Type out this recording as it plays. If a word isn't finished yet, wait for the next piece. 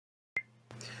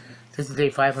This is day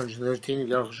 513 of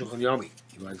the Arukh HaShulchan Yomi.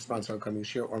 If you like to sponsor upcoming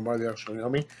share or more of the Arukh HaShulchan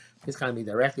Yomi, please contact me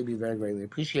directly. Be very greatly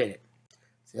appreciated.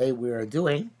 Today we are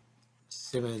doing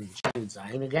Siman Yud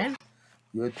Zayin again.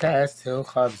 Yud Tes Til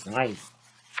Chav Zayin.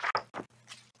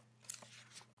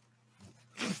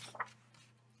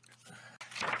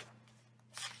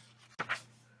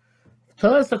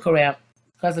 Tolas the Korea.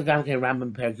 Because the Gam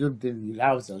Rambam Per Yud Din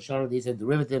Yulav Zel Shon. These are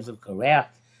derivatives of Korea.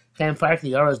 Can Fark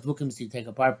the Yoros Bukim, so you take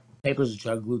apart papers which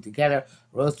are glued together,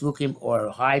 roast bukim or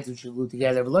hides which are glued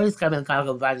together. Velois come in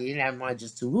Kalka Vadi, you didn't have mind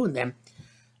just to ruin them.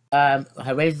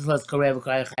 Harezis plus Korea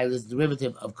is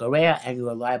derivative of Korea, and you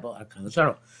are liable at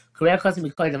Kalasharo. Korea custom be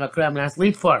called them a Korea not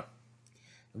lead for.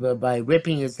 By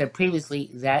ripping, it said previously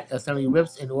that somebody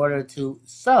rips in order to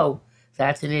sew,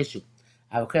 that's an issue.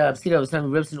 Korea if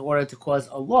somebody rips in order to cause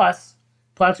a loss,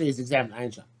 pottery is examined.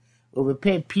 Einsham. Over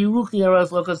pay Piruk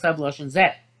Nieros Locos Sabloshan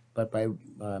Zet. But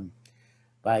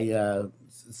by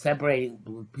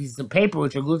separating pieces of paper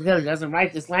which are glued together, it doesn't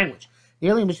write this language.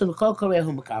 Nearly Mishum Kol Korea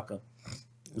Humakaka.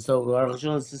 So what Arukh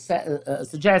HaShulchan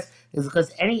suggests is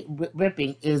because any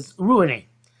ripping is ruining.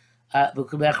 And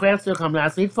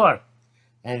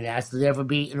it has to therefore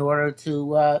be in order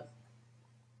to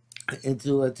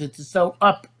sew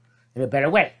up in a better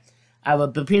way.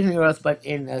 But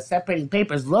in separating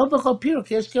papers,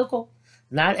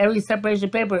 not every separation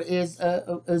of paper is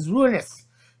ruinous.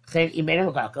 So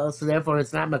therefore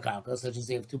it's not makalka, such as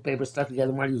if two papers stuck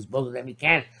together, want to use both of them, you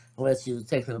can't unless you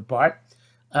take them apart.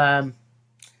 You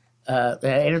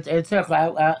don't have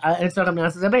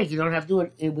to do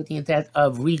it with the intent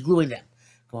of re-gluing them.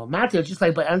 Just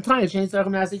like by untying, so you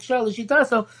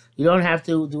don't have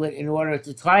to do it in order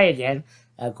to tie again,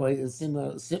 according to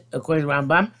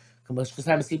Rambam.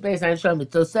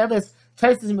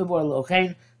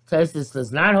 Tosis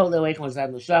does not hold away from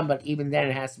Musham, but even then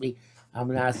it has to be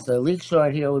Amanas leak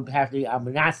short. Here it would have to be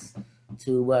Amanas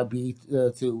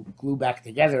to glue back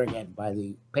together again by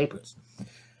the papers.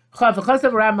 The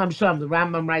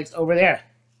Rambam writes over there.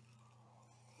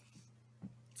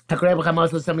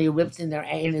 Somebody rips in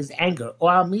his anger,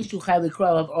 or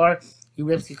he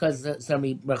rips because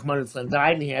somebody Rahman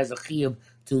died and he has a chiyuv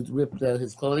to rip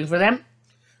his clothing for them.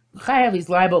 Chayav, he's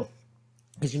liable.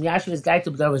 Because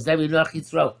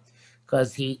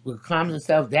he will calm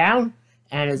himself down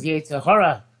and his Yetzer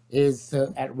Hara is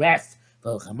at rest.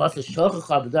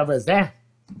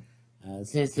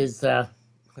 Since his I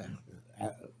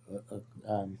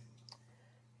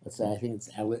think it's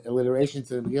alliteration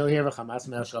to the Megillah here.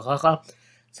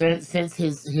 Since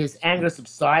his anger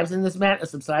subsides in this manner,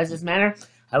 so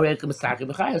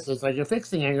it's like you're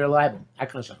fixing and you're liable.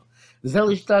 This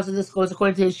goes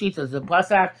according to his shita, the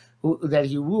pasuk that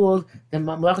he ruled that if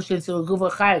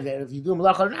you do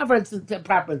malacha never, it's in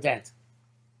proper intent.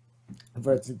 If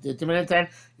it's intimate intent,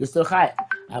 you're still chayav.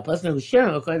 Plus, according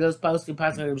to those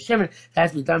pasuk of Shimon, it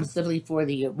has to be done specifically for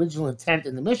the original intent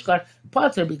in the Mishkan,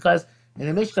 potter, because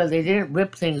in the Mishkan they didn't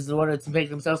rip things in order to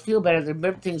make themselves feel better. They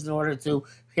ripped things in order to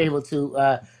be able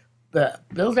to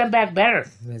build them back better,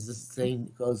 as the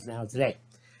saying goes now today.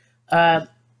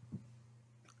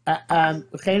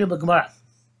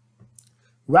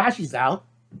 Rashi's out.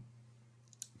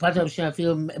 According to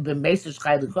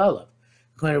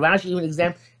Rashi, even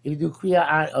example, if you do kriya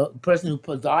on a person who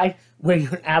died, where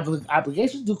you're an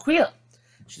obligation to do kriya.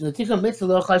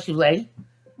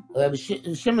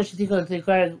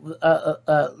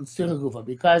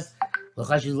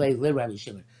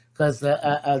 Because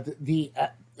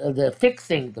the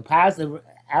fixing, the positive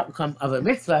outcome of a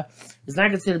mitzvah is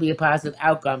not considered to be a positive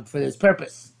outcome for this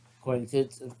purpose, according to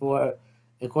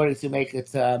make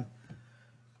it in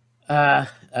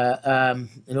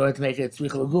order to make it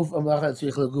tzricha l'gufa, malacha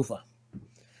tzricha l'gufa.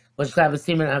 Which have a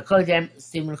siman hakodem,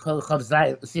 siman chav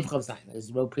zayin,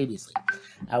 as wrote previously.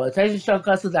 Our Taisus shon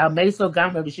kasud al meiso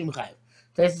gam Rabbi Shimon chayiv.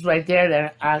 Taisus right there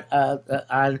that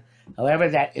on however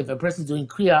that if a person is doing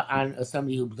kriya on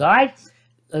somebody who died,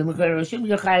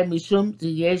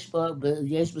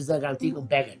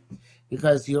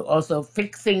 because you're also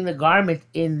fixing the garment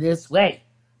in this way.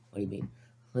 What do you mean?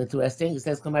 Interesting. It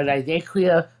says,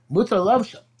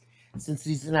 since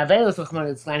he's an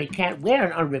Avelos, he can't wear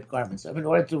an unripped garment. So in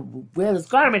order to wear this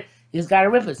garment, he's got to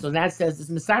rip it. So that says it's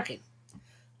misakin.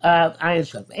 Iron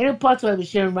shop. Ain't a part of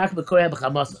Shimon Rak B'Korea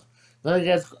B'Chamosa. Another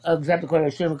guy's example according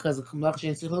to Shimon because of Kamlach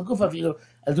Shin Sichel Gufa if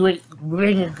you are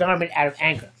bringing a garment out of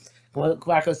anger. The rival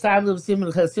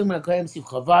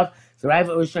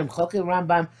Rishon Chokin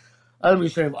Rambam, other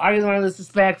Rishon arguing on this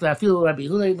respect. I feel Rabbi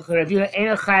Yehuda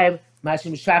ain't a chayiv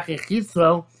mashim shachich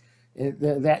yitzro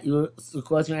that you're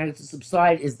causing your anger to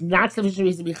subside is not sufficient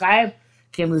reason to be chayiv.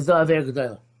 Kim l'zo aver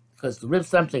gedola, because to rip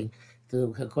something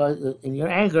in your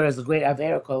anger is a great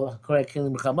avera called correct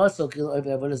killing b'chamoso kill over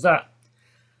avodah zara.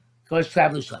 Kosh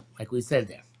traveling shlam, like we said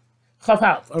there.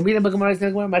 Chafal, or reading Gemara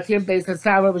says Matir based on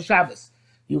Sarah Shabbos.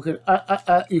 You can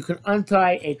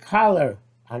untie a collar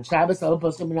on Shabbos. Other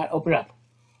poskim will not open up.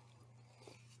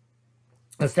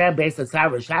 A stab based on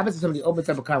Sarah Shabbos. If somebody opens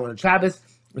up a collar on Shabbos,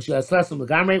 which is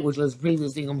which was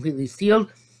previously completely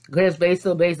sealed. Based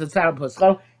on Sarah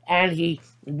Poscho, and he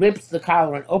rips the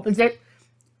collar and opens it.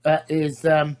 Is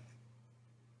Chayav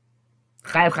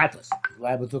Chatos,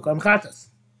 liable to come Chatos.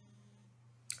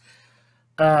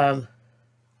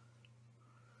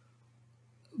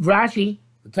 Rashi,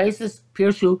 the places,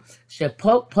 Pirshu,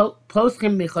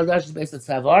 Poskim Michadash based on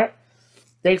Savar.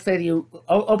 They say you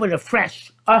open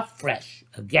afresh,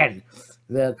 again,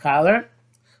 the collar.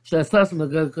 Which is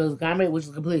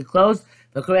completely closed.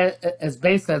 The correct is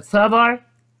based on Savar,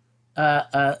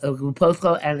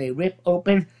 Posco, and they rip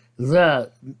open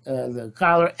the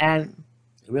collar and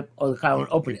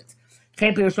open it.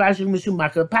 Can't be Rashi Mishum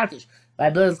Marka Patish.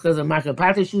 Liability because of Marka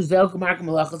Patish, Zelka Marka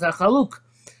Malachas HaChaluk.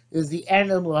 Is the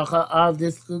end of the malacha of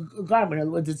this garment. In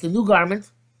other words, it's a new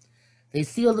garment. They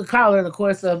seal the collar in the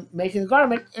course of making the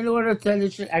garment in order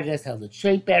to, I guess, have the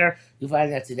shape better. You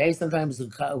find that today. Sometimes the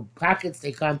pockets,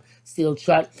 they come sealed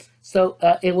shut. So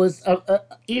it was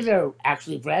either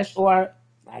actually fresh or,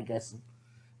 I guess,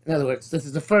 in other words, this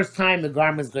is the first time the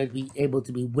garment is going to be able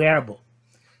to be wearable.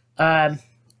 Umatir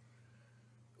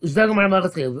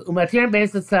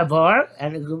based on Savar,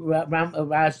 and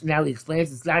now he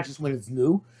explains it's not just when it's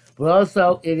new, but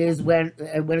also it is when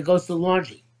it goes to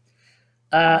laundry.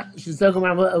 They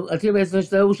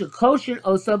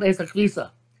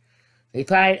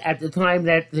tie it at the time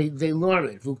that they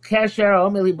launder it.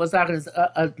 Is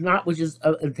a knot which is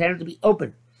intended to be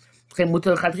open.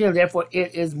 Therefore,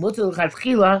 it is mutal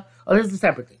chatchila. Oh, this is a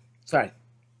separate thing. Sorry,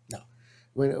 no.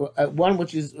 When one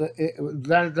which is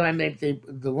done the time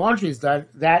the laundry is done,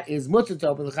 that is mutal to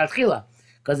open the chatchila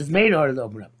because it's made in order to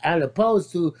open up, and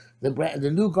opposed to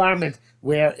the new garment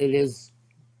where it is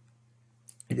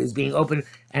being opened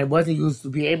and wasn't used to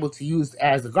be able to use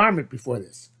as a garment before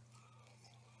this.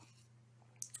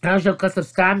 Ram,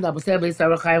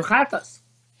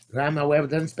 however,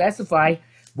 doesn't specify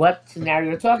what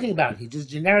scenario you're talking about. He just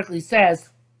generically says,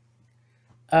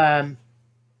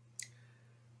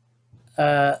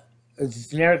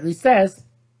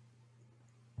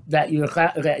 that you're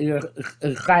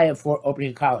chayav for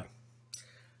opening collar.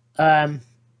 The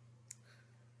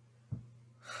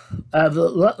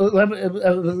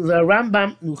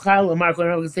Rambam Nuchal Lamar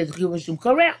Kohen say the Chiyuv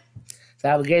Korea. The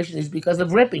obligation is because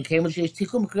of ripping. Came when she's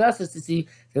tikum kriyasas to see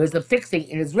there is a fixing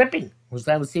in his ripping, which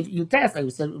I will see if you test, like we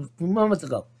said a few moments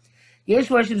ago. Yesh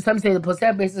worship, some say the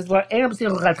poseh basis were enam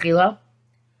sichel chatchila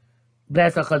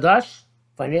bes chadash.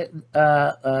 Find it.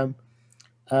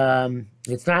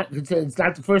 It's not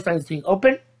the first time it's being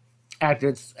opened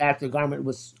after the garment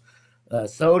was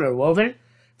sewed or woven.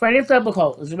 For it's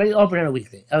already open on a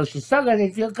weekday. They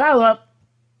feel collar,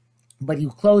 but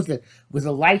you close it with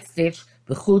a light stitch,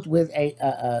 the chut with a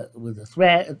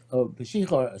thread or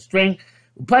mashicha or a string.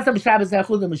 Plus on Shabbos the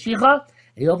mashicha,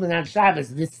 and you open on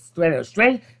Shabbos this thread or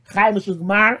string. Chay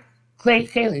meshugmar clay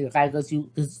keli. Because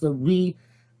this is the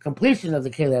completion of the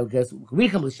keli. I guess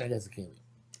recompletion. I guess the keli.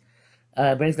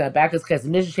 Brings that back as kes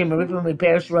mishem ripim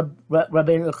repairs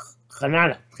Rabbeinu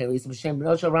Chanana. Chelis b'shem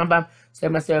b'nosha Rambam say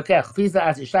Maser Kech. Fiza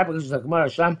as Yishab because the Gemara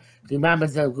Sham Dimam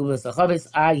Bezel Gubas Chavis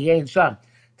Ayin Sham.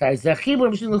 Taizeh Chibur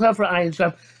Mishin Luchav for Ayin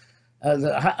Sham.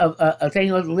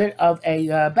 Taking the lid of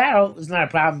a barrel is not a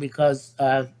problem because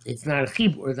it's not a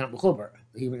chibur, it's not mechuber.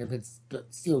 Even if it's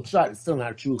sealed shut, it's still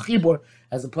not a true chibur.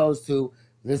 As opposed to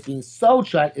this being sewed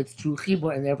shut, it's true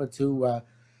chibur, and therefore to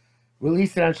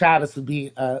release it on Shabbos would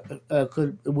be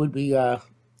chayav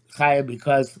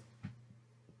because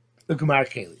the Gemara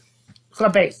Keli.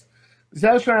 Chabes.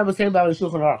 Zelshon was saying about the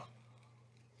Shulchan Aruch.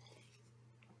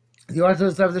 The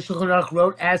authors of the Shulchan Aruch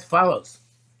wrote as follows.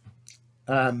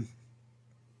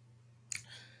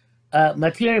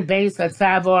 Material based on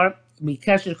Savor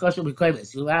Mikesher Kosher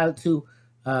B'Koyves. You're allowed to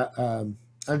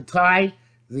untie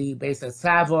the base of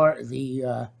Savor, the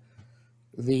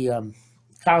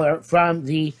collar from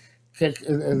the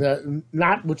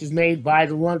knot which is made by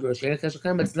the launderer.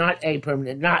 It's not a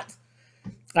permanent knot.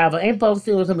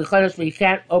 You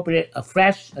can't open it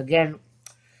afresh. Again,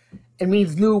 it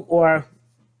means new or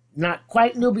not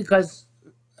quite new because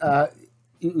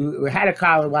you had a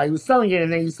collar while you were sewing it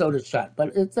and then you sewed it shut.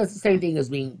 But it's the same thing as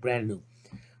being brand new.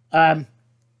 That's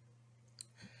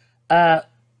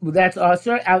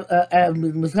also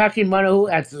Mizrakim Manahu,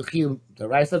 that's the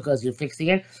Raisa because you're fixing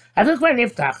it. I think we're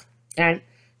Niftach. And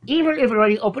even if it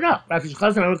already opened up. But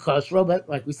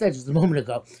like we said just a moment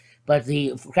ago, but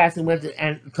the craftsman went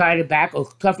and tied it back, or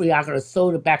tough or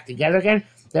sewed it back together again.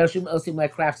 There should also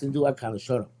like craftsmen do a kind of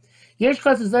show. Yesh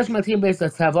causes Zesh Matim based on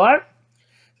Savar.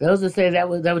 Those that say that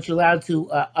what you're allowed to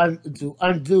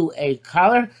undo a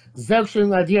collar. Zekshin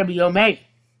Ladir Biyomei.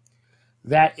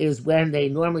 That is when they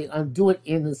normally undo it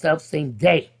in the self same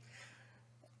day.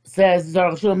 Says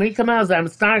Arukh HaShulchan, many commands. I'm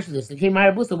astonished at this. They came out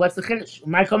of Busa. What's the Kiddush?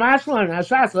 Michael Mashwan,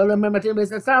 Hashas, let them remember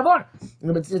Savor.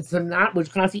 It's a knot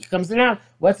which constantly comes in and out.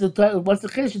 What's the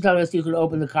Kiddush telling us you could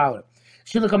open the collar?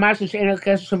 Shouldn't come out so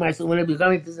when it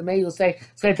becomes this, maybe you'll say,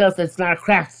 it's going to tell us that it's not a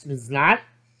craftsman's knot.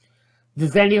 The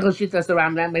Zen Yichel that's the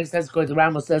Ram, that makes sense because the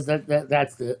Ram says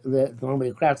that's the normally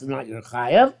a craftsman, not your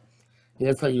chayav.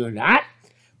 That's why you're not.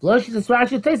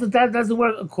 That doesn't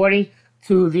work according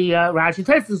to the Rashi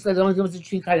Tesis, who says the only difference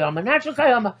between Kayama and natural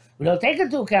Kayama. We don't take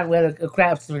into account whether a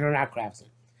craftsman or not craftsman.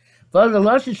 But the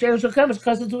Lashon Shem Shulchan is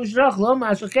custom to Shulchan, Lo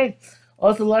Mashulchan.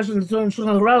 Also, the Lashon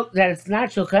Shulchan wrote that it's not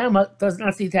Shulchan, does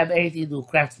not seem to have anything to do with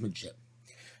craftsmanship.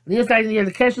 The other side,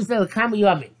 the Kesher said, Kama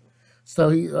Yomim. So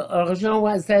Arukh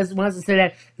HaShulchan wants to say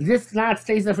that this knot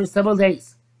stays there for several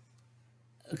days.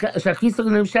 As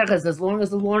long as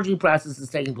the laundry process is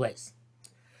taking place.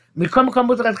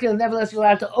 Nevertheless, you're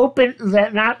allowed to open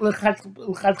that knot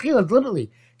deliberately.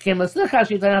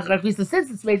 Since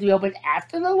it's made to be opened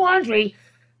after the laundry,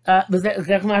 and this is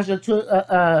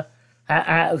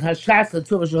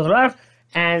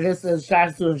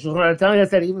Shas telling us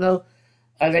that even though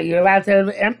that you're allowed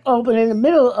to open in the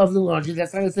middle of the laundry,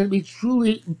 that's not going to be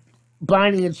truly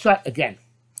binding and shut again.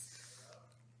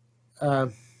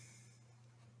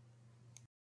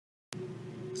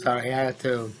 Sorry, I had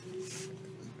to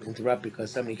interrupt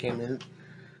because somebody came in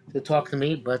to talk to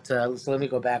me, but so let me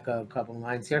go back a couple of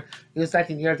lines here. This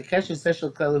second year, the Kesher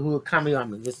Seshel who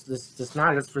Kamiyama. This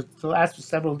knot is to last for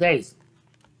several days.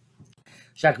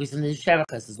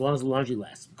 As long as the laundry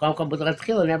lasts.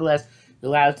 Nevertheless, you're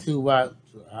allowed to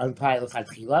untie the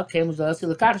chatchila.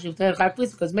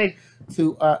 Because made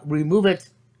to remove it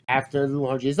after the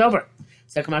laundry is over.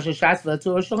 Second Mashal Shas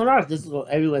this is what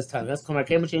everyone's telling us.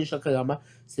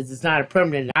 Since it's not a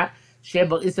permanent knot,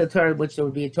 Sheba is a Torah, which there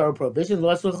would be a Torah prohibition.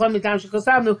 Chum did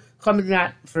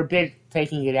not forbid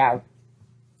taking it out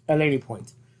at any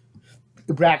point.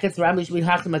 The brackets, Rambam should be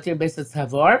Hakamatir based on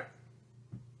Tavar.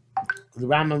 The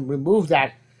Rambam removed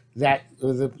that the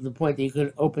point that you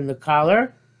could open the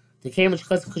collar. The Kamish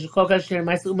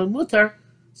Mutter,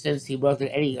 since he wrote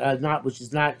that any knot which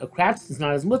is not a craftsman's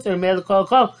knot is mutter, made the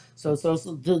kol. So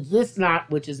this knot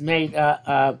which is made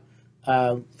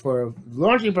for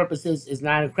laundry purposes is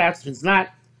not a craftsman's knot,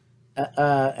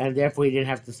 and therefore he didn't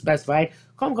have to specify it.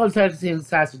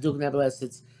 Nevertheless,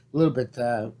 it's a little bit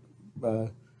of a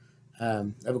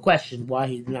question why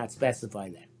he did not specify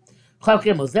that. That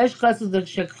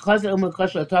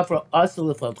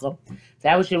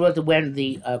was she wrote that when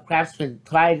the craftsman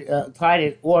tied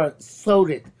it or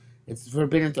sewed it, it's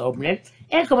forbidden to open it.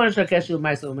 And we're not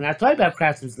talking about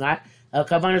craftsman's knot. You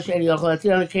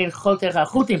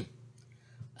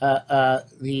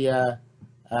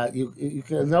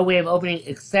can no way of opening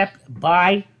except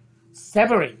by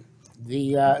severing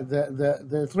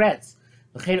the threads.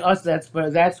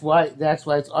 That's why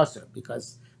it's usher,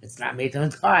 because it's not made to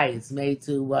untie. It's made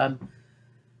to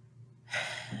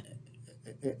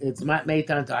it's not made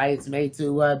to untie. It's made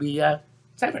to be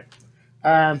severed.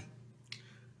 The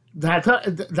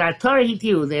Torah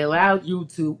Hitiru, they allowed you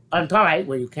to untie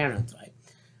where you can untie,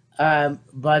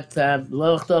 but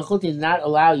did not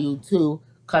allow you to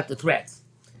cut the threads.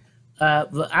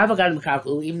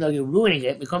 Even though you're ruining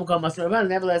it,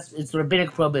 nevertheless, it's a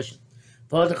rabbinic prohibition.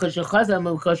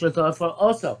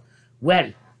 Also,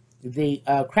 when the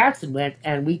craftsman went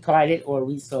and retied it or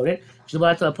resewed it,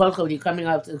 when you're coming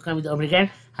to open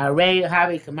again,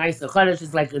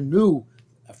 is like a new,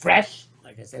 fresh,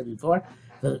 like I said before.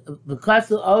 Therefore,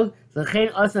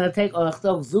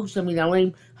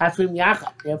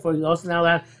 you're also not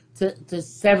allowed to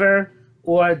sever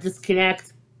or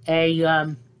disconnect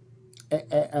or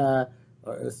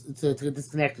to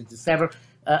disconnect or to sever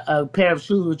a pair of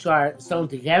shoes which are sewn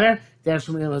together. There's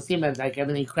like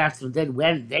everything craftsmen did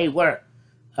when they were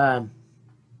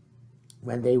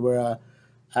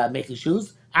making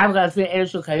shoes. Even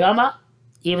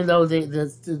though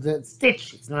the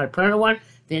stitch is not a permanent one,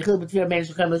 by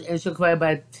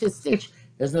stitch,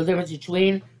 there's no difference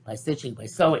between by stitching, by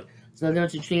sewing. There's no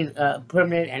difference between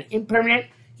permanent and impermanent.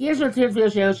 Here's what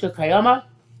Kayama.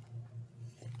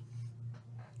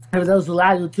 And those who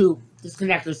allow you to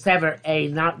disconnect or sever a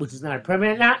knot which is not a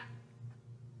permanent knot.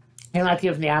 And like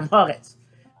here from the Amhoretz.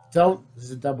 Don't, this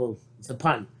is a double, it's a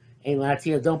pun. Ein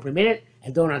latir, don't permit it,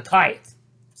 and don't untie it.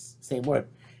 Same word.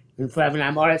 In front of an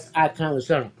amoris, ad kan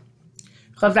l'shonim.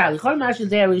 Chazal, l'chol mashu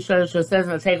there, Rishon says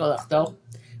in the Tegel Achto,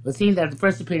 we're seeing that the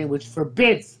first opinion which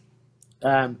forbids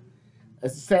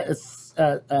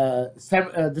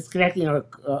disconnecting or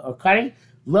cutting,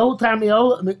 low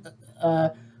tamio,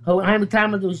 this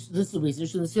is the reason.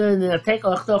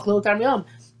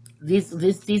 These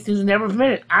things are never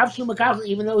permitted.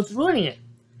 Even though it's ruining it.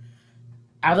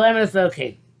 Avlemis,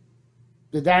 okay.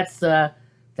 That's not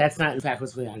in fact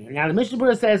what's going on here. Now the Mishnah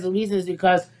Berurah says the reason is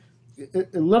because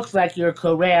it looks like you're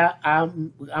Korea.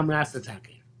 I'm not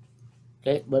Sataki.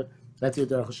 Okay, but let's see what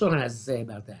the Arukh HaShulchan has to say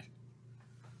about that.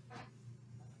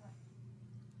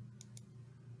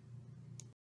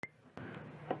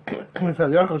 So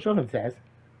the Arukh HaShulchan says,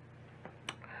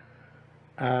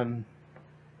 I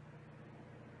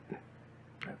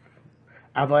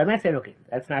said, okay,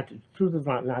 that's not the truth is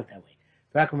not that way.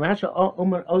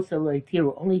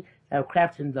 Only that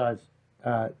craftsman does,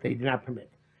 they do not permit.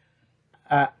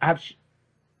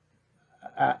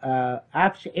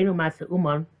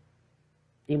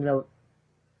 Even though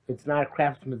it's not a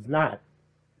craftsman's knot,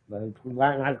 but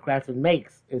not a craftsman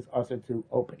makes, is also to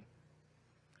open.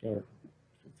 Okay,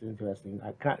 it's an interesting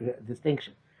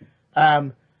distinction.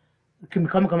 Can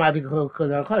come out because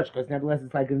nevertheless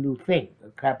it's like a new thing.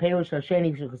 Like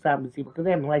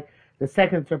the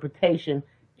second interpretation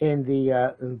in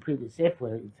the previous if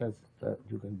where it says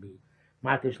you can be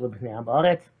matish lebnei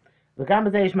ha'aretz.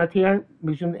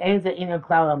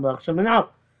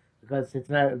 Because it's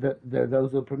not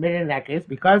those who are permitted in that case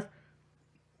because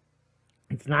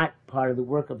it's not part of the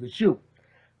work of the shoe.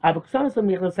 But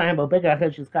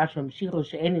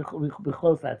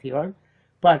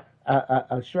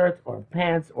a shirt or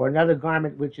pants or another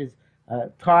garment which is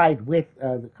tied with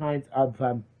the kinds of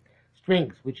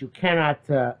strings which you cannot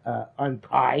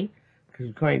untie because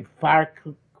you're going far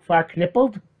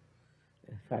knippled.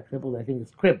 Far knippled, I think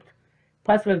it's crimped.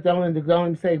 Pasuk Dolan, the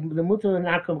Golim say the mutar and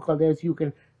nakom chodesh you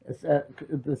can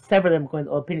sever them according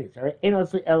to all opinions. All right,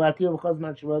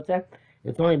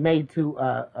 it's only made to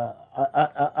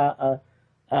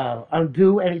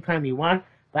undo anytime you want.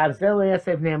 But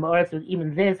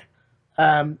even this,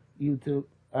 you to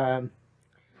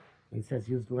it says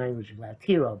use the language of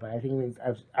latiro, but I think it means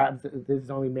this is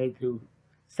only made to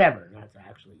sever, not to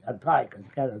actually untie, because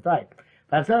you can't untie.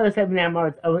 But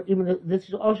even this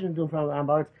is also doing from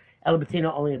Ambaritz,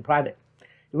 Elabatina only in private.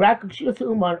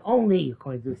 Only,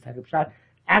 according to this type of shot,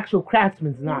 actual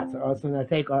craftsmen's knots are also not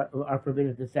take are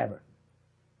forbidden to sever.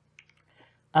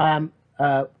 Other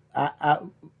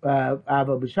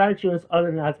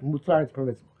knots, mutar is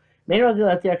permissible.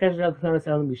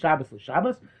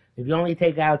 If you only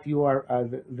take out your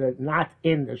the knot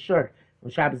in the shirt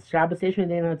on Shabbos,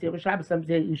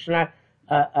 you should not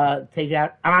take it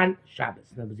out on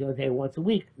Shabbos. In other words, you only take it once a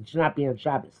week. It should not be on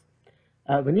Shabbos.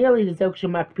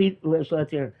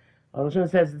 Roshon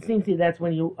says it seems to you that's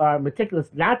when you are meticulous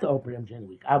not to open them during the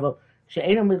week.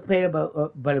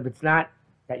 But if it's not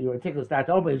that you're meticulous not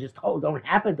to open it, you just don't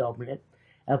happen to open it.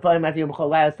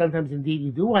 Sometimes indeed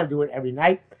you do want to do it every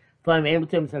night.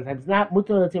 Sometimes not.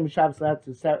 To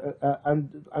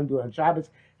undo on Shabbos.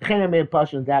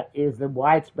 That is the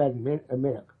widespread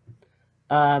minhag.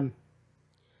 The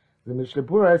Mishnah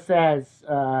Berurah says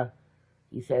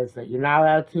he says that you're not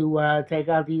allowed to take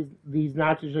out these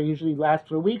knots which usually last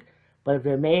for a week, but if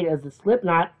they're made as a slip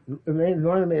knot,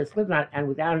 normally made a slip knot, and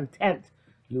without intent,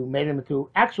 you made them into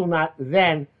actual knot,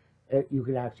 then you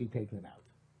can actually take them out.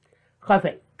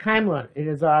 Chafei, Kaimlon, it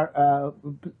is our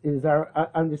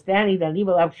understanding that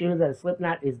even that a slip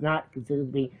knot is not considered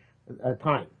to be a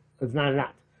time. It's not a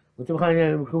knot.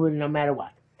 No matter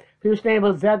what.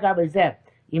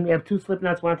 Even you have two slip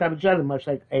knots one on top of each other, much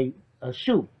like a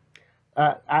shoe.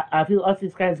 I feel also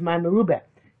these kinds of my merubah,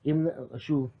 even a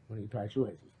shoe when you tie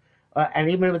shoelaces. And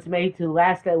even if it's made to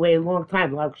last that way a long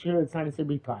time, it's not necessarily to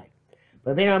be tied.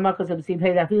 But even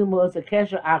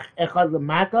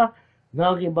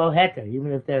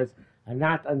if there's a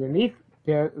knot underneath,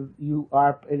 the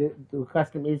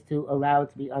custom is to allow it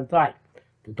to be untied,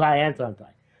 to tie and to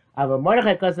untie. But the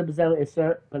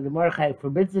Mordechai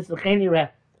forbids this.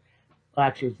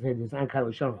 Actually, there's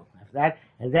Ankal Shomro after that,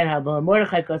 and then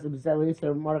Mordechai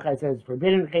Mordechai says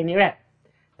forbidden.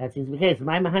 That seems to be the case.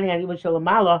 My mahani aniva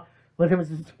shalamala. What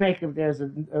happens is to make if there's a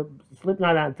slip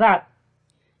knot on top.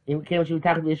 In case we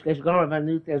talk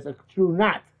about there's a true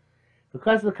knot.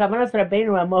 Because the Kavanas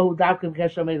Rabbeinu Ramah who Davkim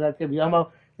Keshamei Lativ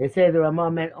Yomo, they say the Ramah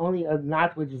meant only a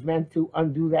knot which is meant to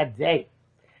undo that day.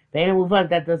 Beinu Muvant,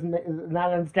 that doesn't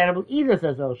not understandable either,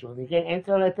 says Oshul. You can't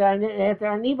answer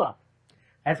Aniva.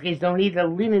 That's the case, don't need the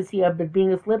leniency of it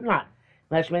being a slip knot.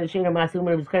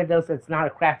 It's not a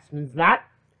craftsman's knot.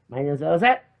 My name is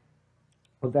Ozet.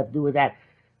 What's that to do with that?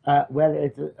 Whether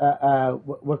it's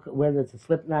whether it's a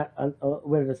slip knot,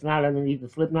 whether it's not underneath the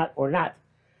slip knot or not.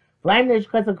 That's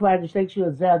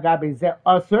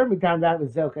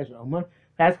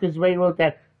because Ray wrote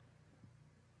that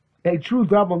a true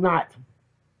double knot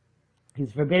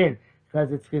is forbidden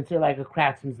because it's considered like a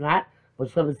craftsman's knot,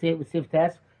 which some of the sieve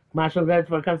test. Marshall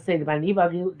therefore comes to say the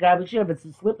maniba garbage sure, but it's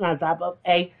a slip knot on top of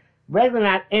a regular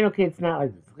knot. Ain't okay, it's not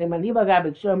like this. Okay, maniba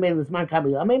garbage sure made this man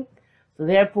kabi. So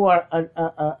therefore, a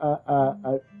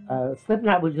slip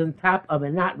knot which is on top of a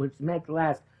knot which is meant to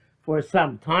last for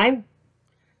some time,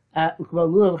 like a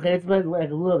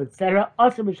lulav, etc.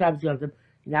 Also, b'Shabbos Yontif,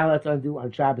 you're not allowed to undo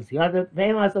on Shabbos Yontif.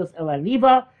 Vein lasos el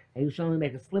aniva, and you should only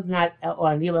make a slip knot or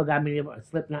aniva gam or a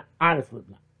slip knot on a slip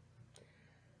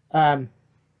knot.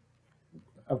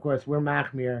 Of course, we're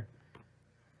machmir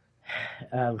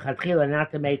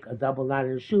not to make a double knot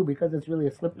in a shoe because it's really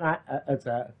a slip knot. It's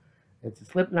a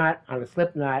slip knot on a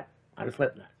slip knot on a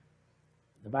slip knot.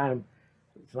 The bottom,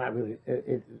 it's not really.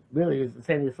 It really is the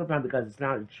same as a slip knot because it's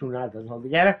not a true knot. It doesn't hold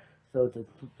together. So it's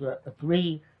a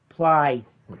three-ply,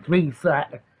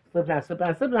 three-side slip knot.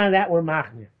 That we're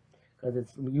machmir because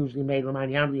it's usually made l'man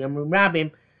yam yamrim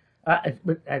rabim.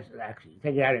 But actually, you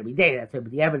take it out every day. That's it.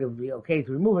 But the evidence would be okay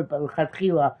to remove it. But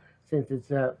l'chatchila, since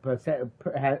it's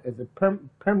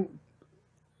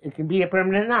it can be a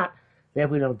permanent knot,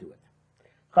 therefore we don't do it.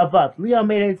 Chavav, Leo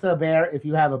made it so there if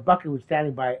you have a bucket which is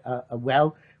standing by a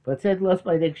well, but it said lost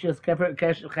by the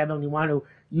and you want to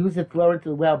use it to lower it to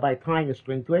the well by tying a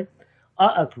string to it,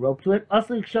 a rope to it.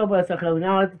 Also, you now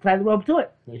have to tie the rope to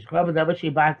it. Because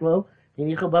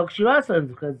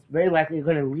very likely you're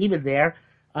going to leave it there.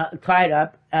 Tied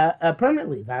up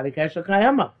permanently. So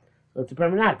it's a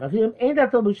permanent knot. If you ain't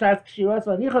that till Bushas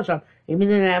Kshirasa Nichosham, you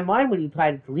didn't have mind when you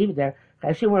tried it to leave it there.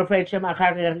 We're afraid Shema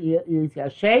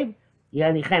shave.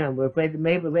 We're afraid that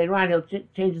maybe later on he'll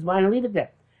change his mind and leave it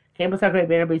there.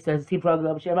 Everybody says this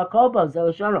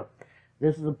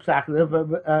is a psak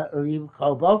leave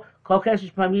kobo.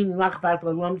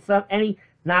 Any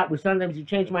knot where sometimes you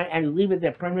change your mind and you leave it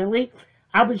there permanently.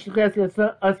 Even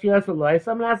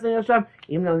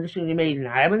though initially you made an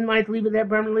I wouldn't mind to leave it there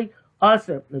permanently.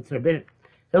 Also, it's forbidden.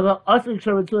 Also,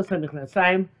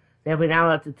 therefore we're now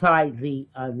allowed to tie the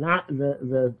knot,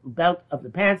 the belt of the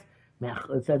pants.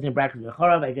 It says in brackets,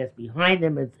 I guess behind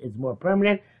them it's more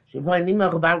permanent. Sometimes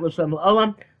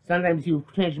you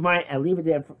change your mind and leave it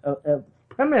there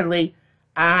permanently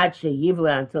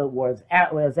until it wears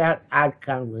out. Ad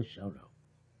kan l'shona.